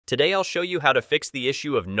Today I'll show you how to fix the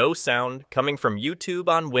issue of no sound coming from YouTube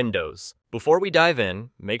on Windows. Before we dive in,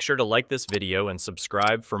 make sure to like this video and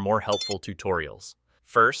subscribe for more helpful tutorials.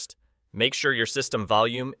 First, make sure your system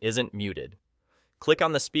volume isn't muted. Click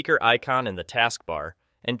on the speaker icon in the taskbar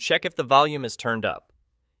and check if the volume is turned up.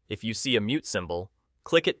 If you see a mute symbol,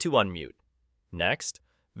 click it to unmute. Next,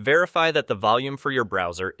 verify that the volume for your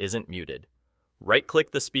browser isn't muted.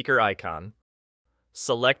 Right-click the speaker icon,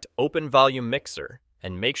 select Open Volume Mixer,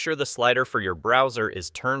 and make sure the slider for your browser is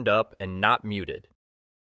turned up and not muted.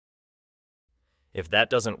 If that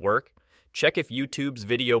doesn't work, check if YouTube's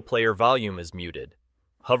video player volume is muted.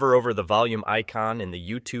 Hover over the volume icon in the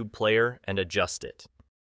YouTube player and adjust it.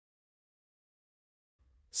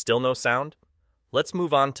 Still no sound? Let's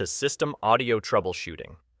move on to System Audio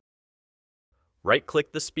Troubleshooting.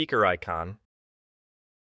 Right-click the speaker icon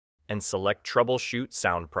and select Troubleshoot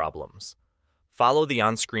Sound Problems. Follow the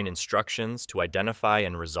on-screen instructions to identify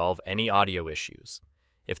and resolve any audio issues.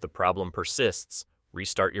 If the problem persists,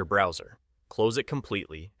 restart your browser, close it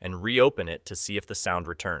completely, and reopen it to see if the sound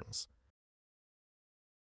returns.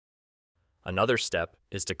 Another step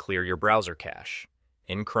is to clear your browser cache.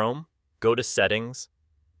 In Chrome, go to Settings,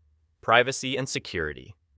 Privacy and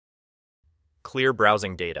Security. Clear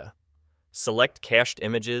browsing data. Select cached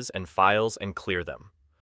images and files and clear them.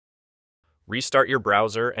 Restart your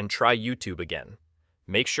browser and try YouTube again.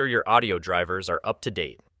 Make sure your audio drivers are up to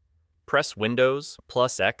date. Press Windows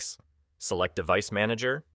 + X, select Device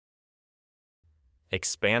Manager,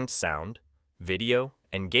 expand Sound, Video,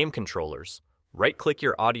 and Game Controllers. Right-click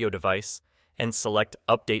your audio device and select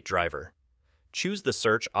Update Driver. Choose the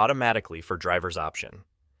Search automatically for drivers option.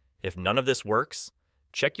 If none of this works,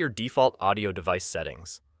 check your default audio device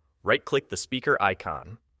settings. Right-click the speaker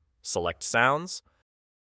icon, select Sounds,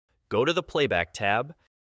 go to the Playback tab,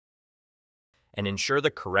 and ensure the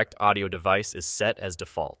correct audio device is set as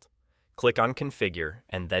default. Click on Configure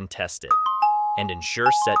and then test it, and ensure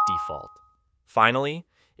Set Default. Finally,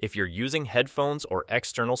 if you're using headphones or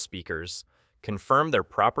external speakers, confirm they're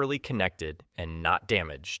properly connected and not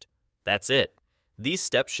damaged. That's it. These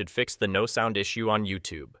steps should fix the no sound issue on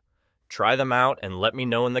YouTube. Try them out and let me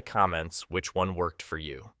know in the comments which one worked for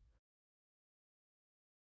you.